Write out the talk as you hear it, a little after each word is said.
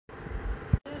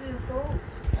Salt.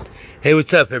 Hey,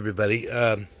 what's up, everybody?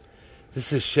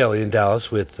 This is Shelly in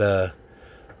Dallas with the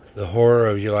Horror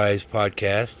of Your Lives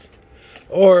podcast,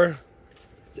 or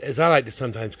as I like to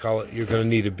sometimes call it, You're Going to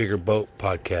Need a Bigger Boat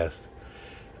podcast.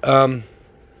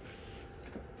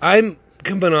 I'm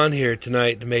coming on here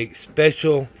tonight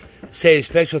to say a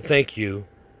special thank you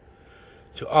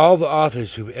to all the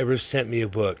authors who've ever sent me a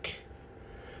book.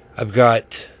 I've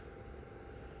got,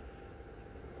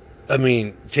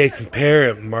 Jason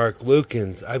Parent, Mark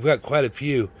Lukens. I've got quite a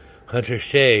few. Hunter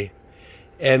Shea.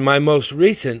 And my most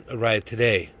recent arrived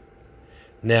today.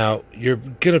 Now, you're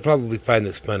going to probably find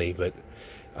this funny, but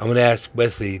I'm going to ask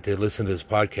Wesley to listen to this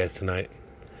podcast tonight.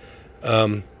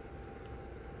 I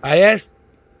asked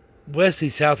Wesley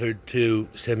Southard to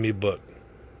send me a book.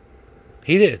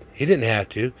 He did. He didn't have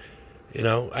to. You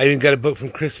know, I even got a book from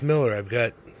Chris Miller.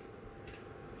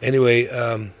 Anyway,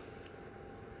 It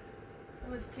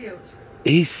was cute.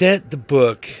 he sent the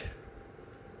book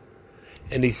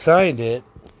and he signed it.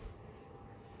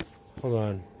 Hold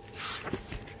on.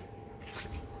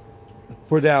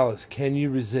 For Dallas, Can You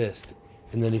Resist?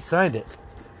 And then he signed it.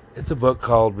 It's a book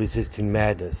called Resisting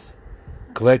Madness,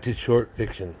 collected short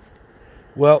fiction.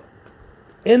 Well,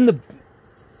 in the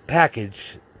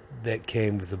package that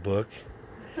came with the book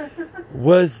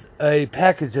was a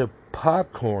package of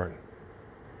popcorn.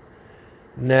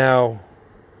 Now,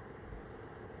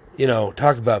 you know,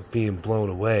 talk about being blown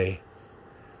away.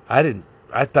 I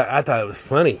thought it was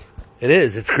funny. It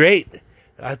is. It's great.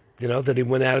 That he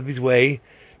went out of his way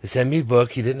to send me a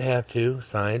book. He didn't have to,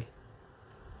 signed.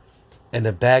 And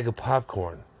a bag of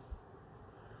popcorn.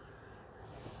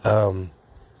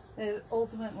 His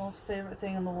ultimate most favorite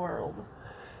thing in the world.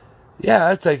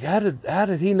 Yeah, it's like, how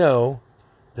did he know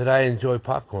that I enjoy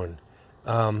popcorn?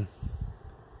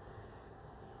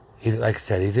 Like I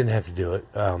said, he didn't have to do it.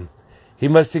 He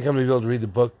must think I'm going to be able to read the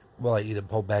book while I eat a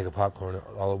whole bag of popcorn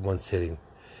all at one sitting.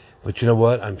 But you know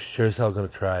what? I'm sure as hell going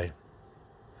to try.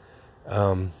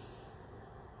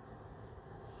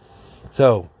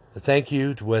 So, a thank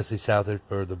you to Wesley Southard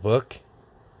for the book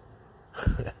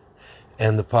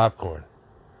and the popcorn.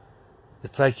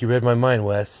 It's like you read my mind,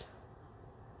 Wes.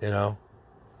 You know?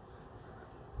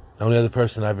 The only other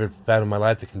person I've ever found in my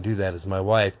life that can do that is my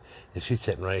wife, and she's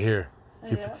sitting right here.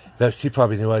 She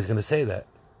probably knew I was going to say that.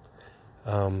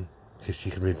 Because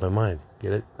she can read my mind.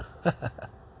 Get it?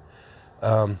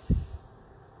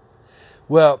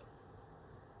 Well,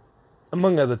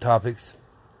 among other topics,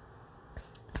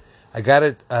 I got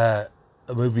a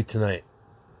movie tonight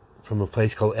from a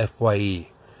place called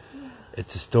FYE.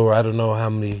 It's a store. I don't know how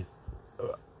many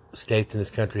states in this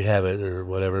country have it or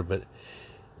whatever, but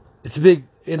it's a big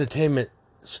entertainment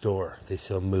store. They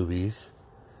sell movies,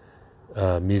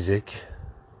 music,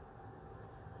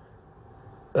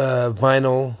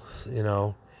 vinyl, you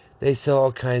know. They sell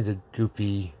all kinds of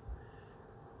goopy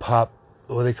pop,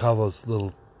 what do they call those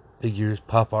little figures,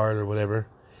 pop art or whatever.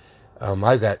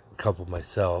 I've got a couple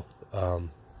myself.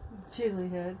 Chili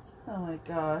heads. Oh my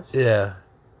gosh. Yeah.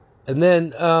 And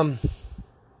then,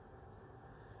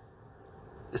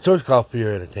 the store's called For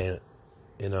Your Entertainment,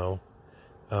 you know.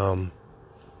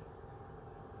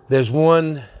 There's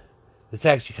one that's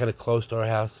actually kind of close to our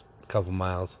house, a couple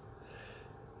miles.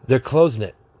 They're closing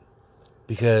it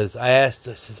because I asked,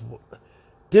 I said,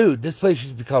 dude, this place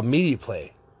used to be called Media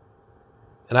Play.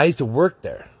 And I used to work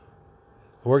there.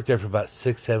 I worked there for about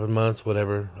 6-7 months,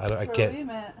 whatever. I can't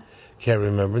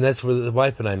remember. And that's where the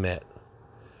wife and I met.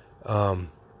 And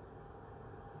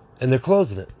they're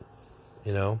closing it,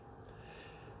 you know.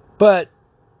 But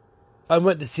I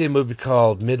went to see a movie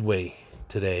called Midway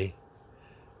today.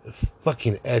 A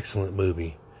fucking excellent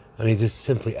movie. I mean, just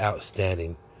simply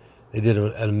outstanding. They did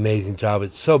an amazing job.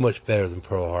 It's so much better than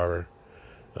Pearl Harbor.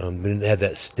 They didn't have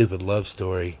that stupid love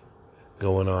story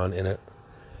going on in it.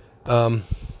 But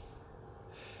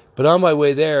on my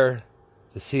way there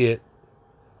to see it,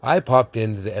 I popped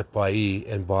into the FYE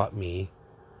and bought me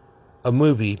a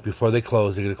movie before they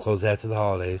closed. They're going to close after the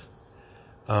holidays.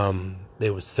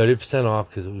 It was 30% off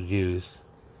because it was used.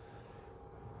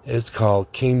 It's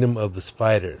called Kingdom of the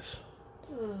Spiders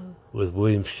with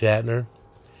William Shatner.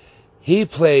 He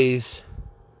plays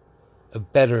a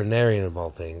veterinarian of all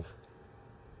things.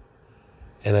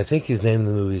 And I think his name in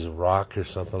the movie is Rock or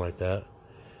something like that.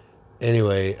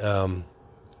 Anyway, a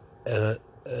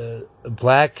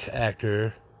black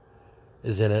actor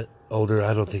is in it. Older,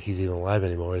 I don't think he's even alive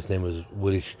anymore. His name was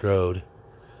Woody Strode.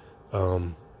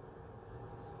 No,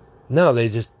 they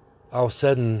just, all of a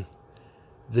sudden,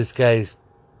 this guy's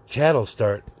cattle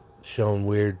start showing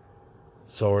weird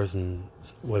sores and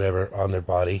whatever on their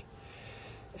body.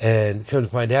 And come to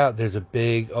find out, there's a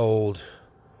big old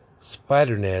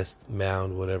spider nest,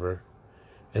 mound, whatever,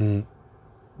 in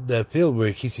the field where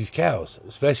he keeps his cows,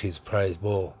 especially his prize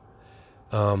bull.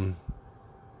 And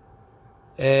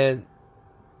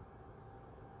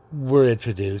we're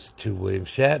introduced to William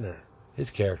Shatner, his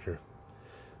character.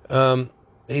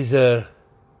 He's just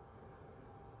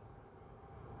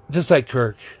like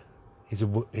Kirk. He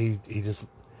just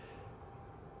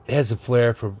has a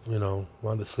flair for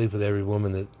wanting to sleep with every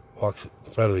woman that walks in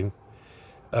front of him.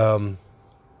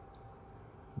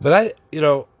 But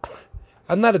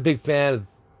I'm not a big fan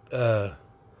of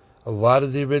a lot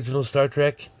of the original Star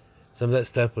Trek. Some of that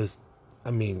stuff was,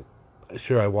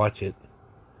 sure I watch it.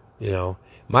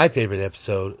 My favorite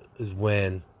episode is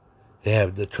when they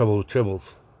have the Trouble with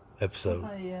Tribbles episode.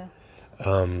 Oh, yeah.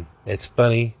 It's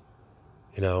funny,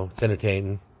 it's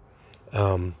entertaining.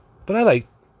 But I like,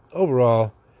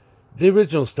 overall, the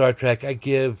original Star Trek, I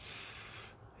give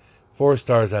 4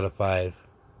 stars out of 5.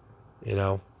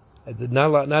 Not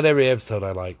every episode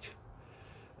I liked.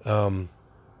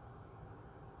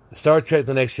 Star Trek: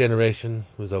 The Next Generation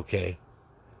was okay,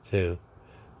 too.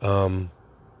 But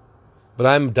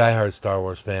I'm a diehard Star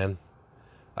Wars fan.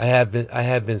 I have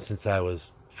been since I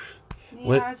was.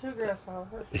 I took us off.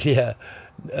 Yeah,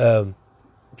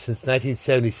 since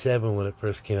 1977 when it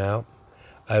first came out.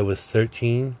 I was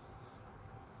 13.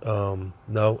 12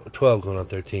 going on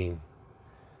 13.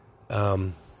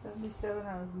 77,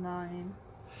 I was 9.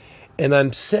 And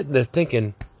I'm sitting there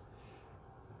thinking,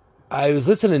 I was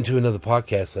listening to another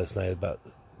podcast last night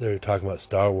they were talking about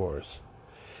Star Wars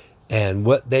and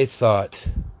what they thought,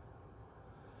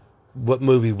 what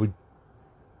movie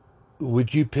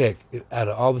would you pick out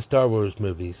of all the Star Wars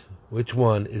movies? Which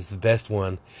one is the best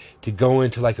one to go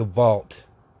into like a vault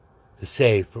to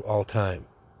save for all time?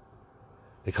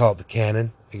 They call it the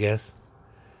canon, I guess.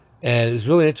 And it was a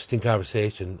really interesting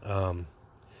conversation.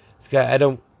 This guy,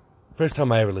 first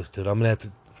time I ever listened to it, I'm going to have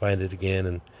to find it again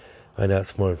and find out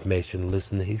some more information.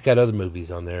 Listen, he's got other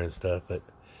movies on there and stuff, but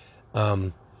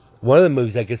one of the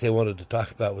movies I guess they wanted to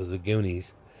talk about was The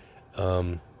Goonies.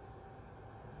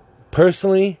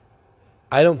 Personally,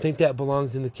 I don't think that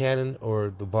belongs in the canon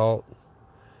or the vault.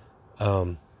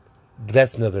 But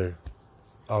that's another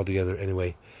altogether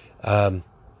anyway.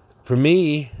 For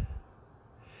me,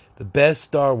 the best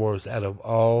Star Wars out of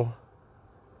all,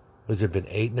 has there been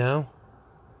 8 now?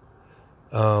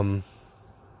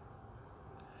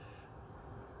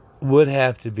 Would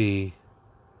have to be,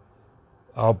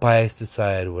 all biased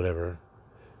aside, whatever,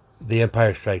 The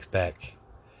Empire Strikes Back.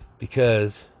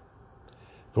 Because,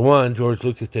 for one, George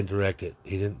Lucas didn't direct it.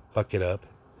 He didn't fuck it up.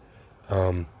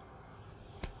 A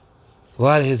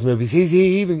lot of his movies, I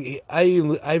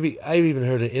even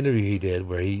heard an interview he did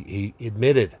where he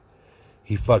admitted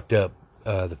he fucked up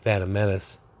The Phantom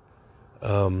Menace.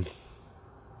 A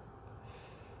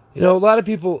lot of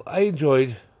people, I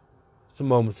enjoyed some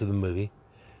moments of the movie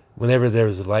whenever there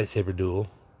was a lightsaber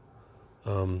duel.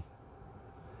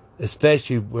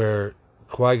 Especially where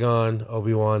Qui-Gon,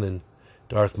 Obi-Wan, and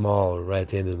Darth Maul are right at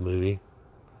the end of the movie.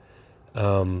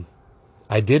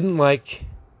 I didn't like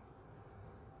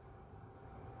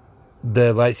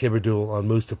the lightsaber duel on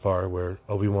Mustafar where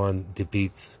Obi-Wan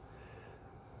defeats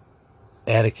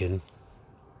Anakin.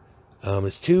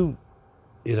 It's too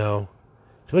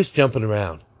much jumping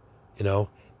around.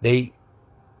 They're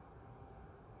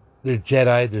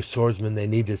Jedi, they're swordsmen, they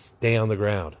need to stay on the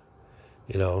ground,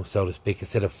 so to speak,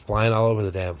 instead of flying all over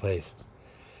the damn place.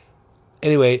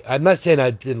 Anyway, I'm not saying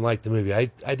I didn't like the movie.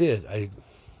 I did.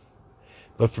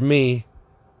 But for me,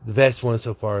 the best one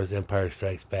so far is Empire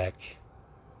Strikes Back.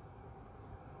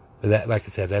 But that, like I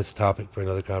said, that's a topic for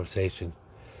another conversation.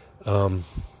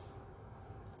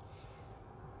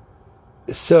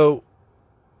 So,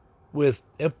 with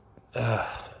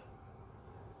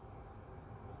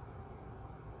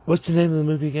what's the name of the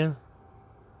movie again?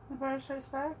 Empire Strikes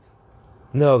Back?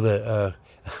 No, the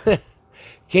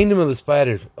Kingdom of the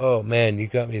Spiders. Oh man, you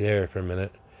got me there for a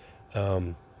minute.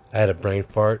 I had a brain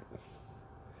fart.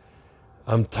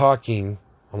 I'm talking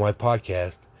on my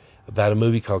podcast about a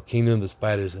movie called Kingdom of the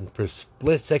Spiders, and for a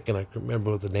split second I couldn't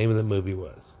remember what the name of the movie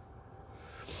was.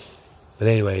 But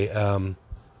anyway, from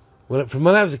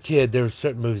when I was a kid, there were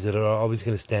certain movies that are always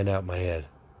going to stand out in my head.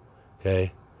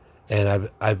 Okay, and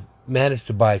I've managed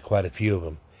to buy quite a few of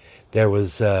them. There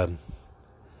was That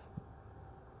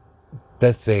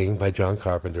Thing by John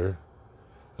Carpenter,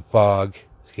 The Fog,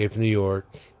 Escape from New York,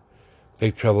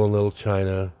 Big Trouble in Little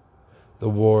China, The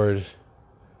Ward,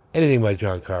 anything by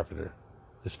John Carpenter,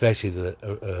 especially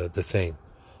the Thing.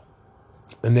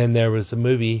 And then there was a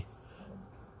movie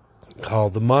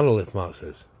called The Monolith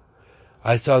Monsters.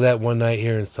 I saw that one night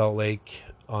here in Salt Lake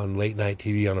on late night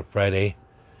TV on a Friday.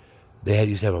 They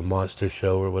used to have a monster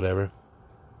show or whatever.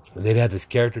 And they'd have this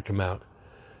character come out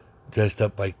dressed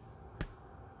up like,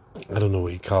 I don't know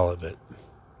what you call it, but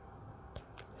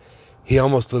he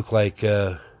almost looked like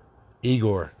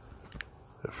Igor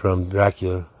from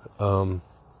Dracula. The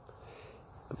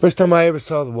first time I ever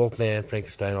saw the Wolfman,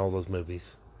 Frankenstein, all those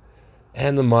movies,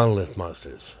 and the Monolith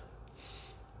Monsters,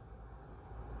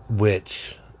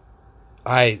 which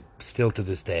I still to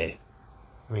this day,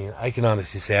 I mean, I can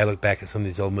honestly say I look back at some of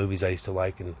these old movies I used to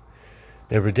like and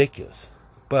they're ridiculous.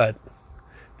 But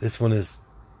this one is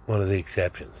one of the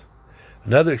exceptions.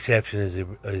 Another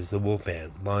exception is the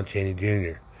Wolfman, Lon Chaney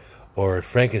Jr., or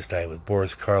Frankenstein with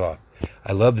Boris Karloff.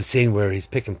 I love the scene where he's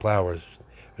picking flowers,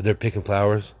 or they're picking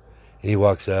flowers, and he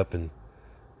walks up and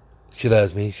she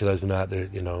loves me not. There,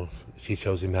 she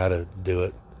shows him how to do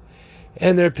it,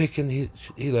 and they're picking.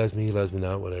 He loves me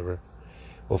not, whatever.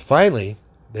 Well, finally,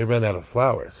 they run out of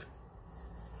flowers,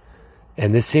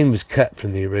 and this scene was cut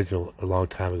from the original a long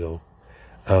time ago.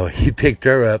 He picked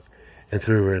her up and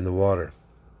threw her in the water,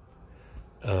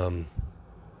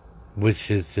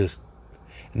 which is just.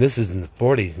 And this is in the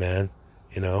 40s, man.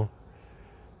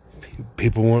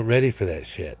 People weren't ready for that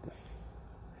shit.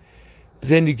 But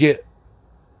then you get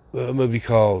a movie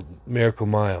called Miracle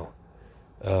Mile.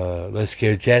 Let's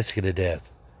Scare Jessica to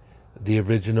Death. The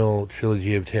original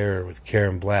trilogy of terror with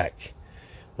Karen Black,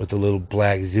 with the little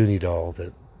black Zuni doll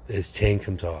that his chain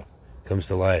comes to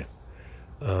life.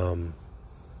 The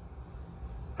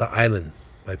Island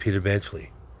by Peter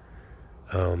Benchley.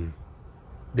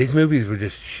 These movies were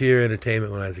just sheer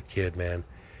entertainment when I was a kid, man.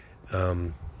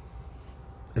 And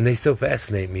they still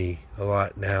fascinate me a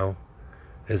lot now,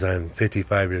 as I'm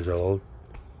 55 years old.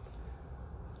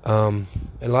 And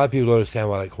a lot of people don't understand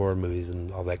why I like horror movies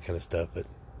and all that kind of stuff, but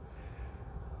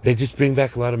they just bring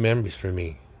back a lot of memories for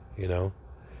me,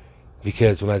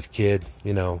 because when I was a kid,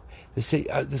 the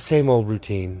same old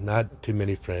routine, not too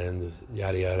many friends,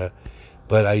 yada yada,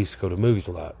 but I used to go to movies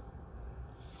a lot.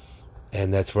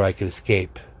 And that's where I could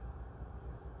escape.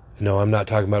 No, I'm not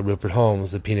talking about Rupert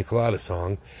Holmes, the Pina Colada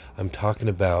song. I'm talking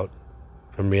about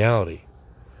from reality.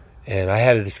 And I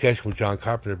had a discussion with John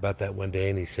Carpenter about that one day,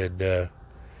 and he said,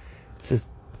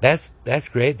 that's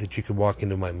great that you could walk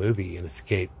into my movie and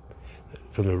escape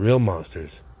from the real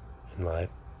monsters in life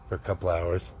for a couple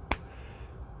hours.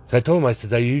 So I told him, I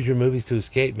said, I use your movies to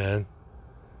escape, man.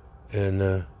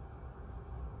 And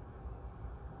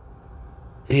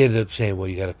he ended up saying, well,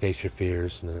 you got to face your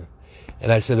fears.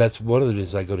 And I said, that's one of the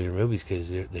reasons I go to your movies, because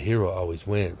the hero always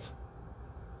wins.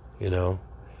 And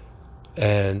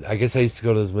I guess I used to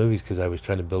go to those movies because I was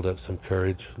trying to build up some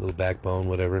courage, a little backbone,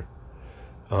 whatever.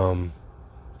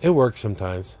 It works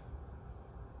sometimes.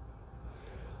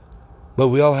 But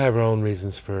we all have our own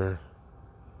reasons for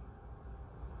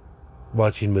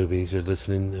watching movies or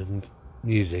listening to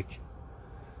music.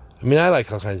 I mean, I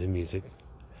like all kinds of music.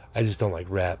 I just don't like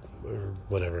rap or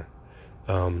whatever.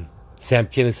 Sam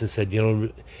Kinison said,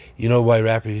 you know why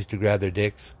rappers used to grab their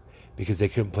dicks? Because they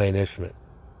couldn't play an instrument.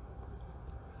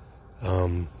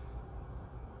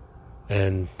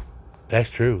 And that's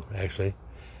true, actually.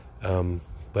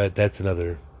 But that's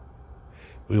another.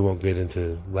 We won't get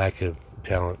into lack of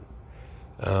talent.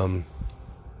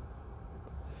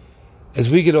 As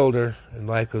we get older and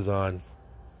life goes on,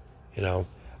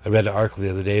 I read an article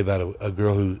the other day about a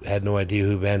girl who had no idea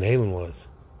who Van Halen was.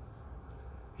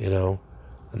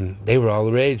 And they were all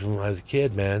the rage when I was a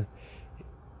kid, man.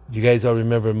 You guys all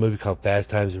remember a movie called Fast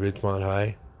Times at Ridgemont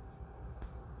High?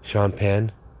 Sean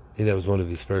Penn. I think that was one of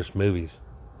his first movies.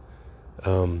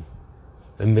 And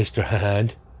Mr.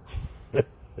 Hyde.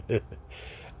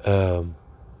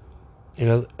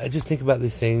 I just think about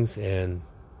these things, and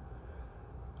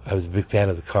I was a big fan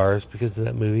of the Cars because of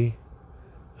that movie.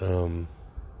 The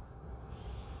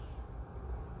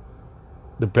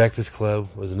Breakfast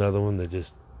Club was another one that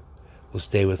just will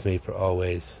stay with me for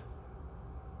always.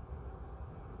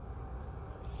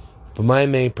 But my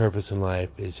main purpose in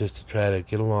life is just to try to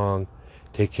get along,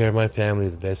 take care of my family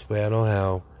the best way I know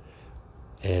how,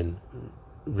 and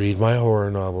read my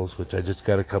horror novels, which I just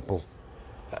got a couple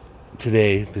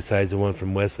today, besides the one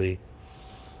from Wesley,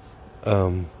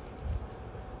 first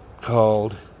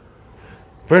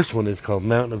one is called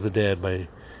Mountain of the Dead by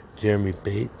Jeremy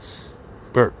Bates.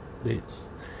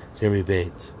 Jeremy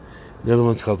Bates. The other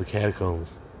one's called The Catacombs.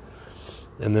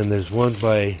 And then there's one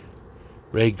by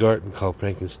Ray Garton called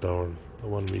Frankenstein. I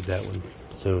want to read that one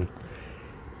soon.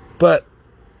 But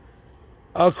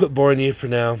I'll quit boring you for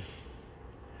now.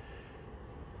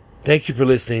 Thank you for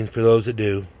listening, for those that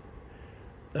do.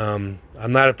 I'm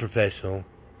not a professional.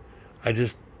 I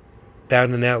just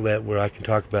found an outlet where I can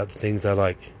talk about the things I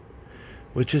like,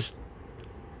 which is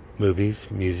movies,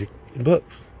 music, in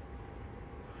books.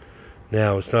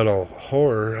 Now, it's not all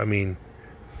horror. I mean,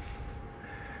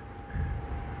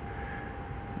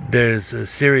 there's a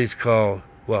series called,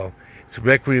 well, it's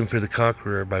Requiem for the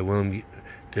Conqueror by William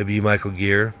W. Michael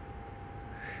Gear.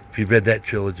 If you've read that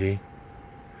trilogy,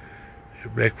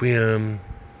 Requiem,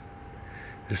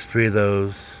 there's 3 of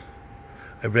those.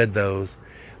 I read those.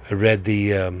 I read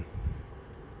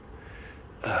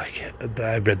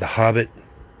I read The Hobbit.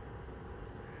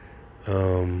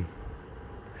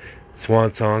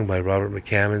 Swan Song by Robert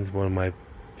McCammon, one of my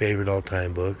favorite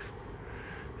all-time books.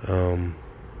 You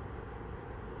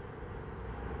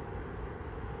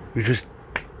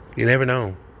never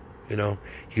know. You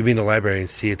could be in the library and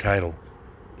see a title,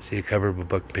 see a cover of a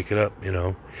book, pick it up.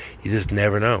 You just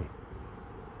never know.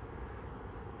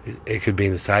 It could be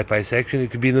in the sci-fi section.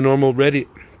 It could be in the normal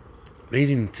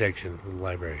reading section of the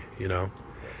library.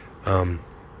 I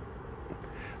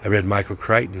read Michael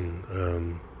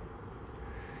Crichton.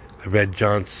 I read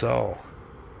John Saul.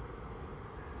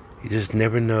 You just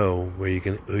never know who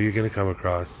you're going to come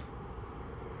across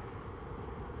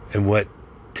and what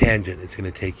tangent it's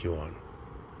going to take you on.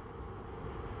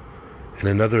 And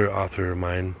another author of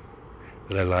mine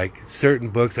that I like, certain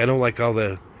books, I don't like all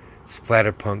the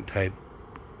splatterpunk type.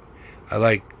 I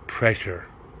like Pressure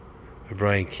by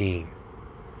Brian Keene.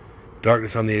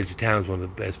 Darkness on the Edge of Town is one of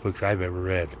the best books I've ever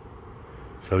read.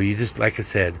 So you just, like I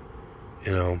said,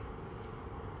 in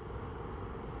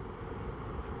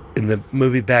the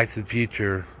movie Back to the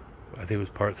Future, I think it was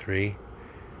part 3,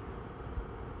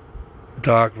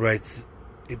 Doc gets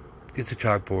a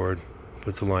chalkboard,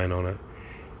 puts a line on it,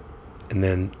 and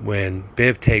then when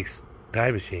Biff takes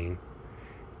Time Machine,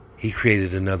 he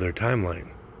created another timeline.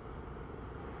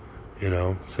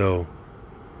 So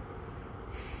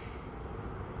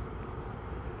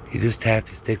you just have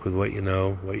to stick with what you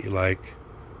know, what you like.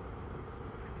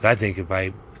 So I think if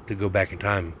I to go back in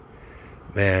time,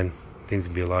 man, things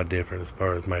would be a lot different as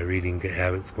far as my reading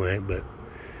habits went, but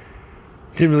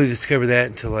didn't really discover that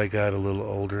until I got a little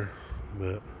older.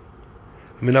 But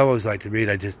I always liked to read.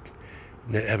 I just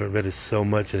haven't read so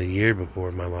much in a year before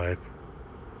in my life.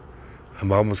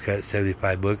 I'm almost got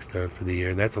 75 books done for the year,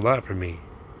 and that's a lot for me.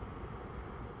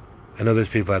 I know there's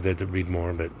people out there that read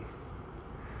more, but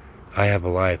I have a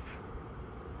life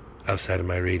outside of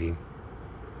my reading.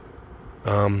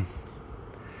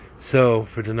 So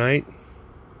for tonight,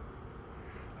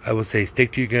 I will say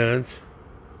stick to your guns.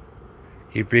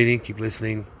 Keep reading, keep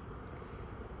listening.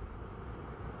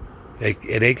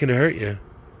 It ain't gonna hurt you.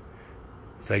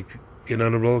 It's like getting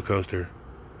on a roller coaster.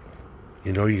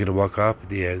 You're gonna walk off at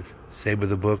the end. Same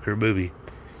with a book or a movie.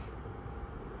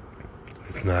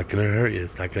 It's not gonna hurt you.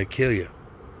 It's not gonna kill you.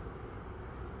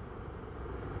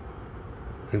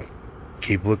 And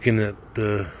keep looking at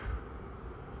the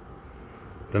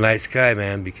night sky,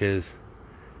 man, because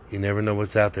you never know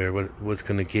what's out there, what's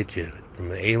gonna get you.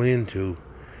 From an alien to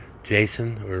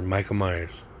Jason or Michael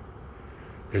Myers.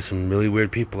 There's some really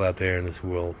weird people out there in this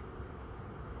world.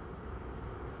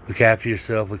 Look after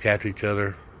yourself, look after each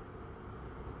other.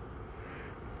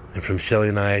 And from Shelly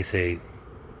and I say,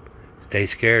 stay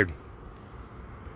scared.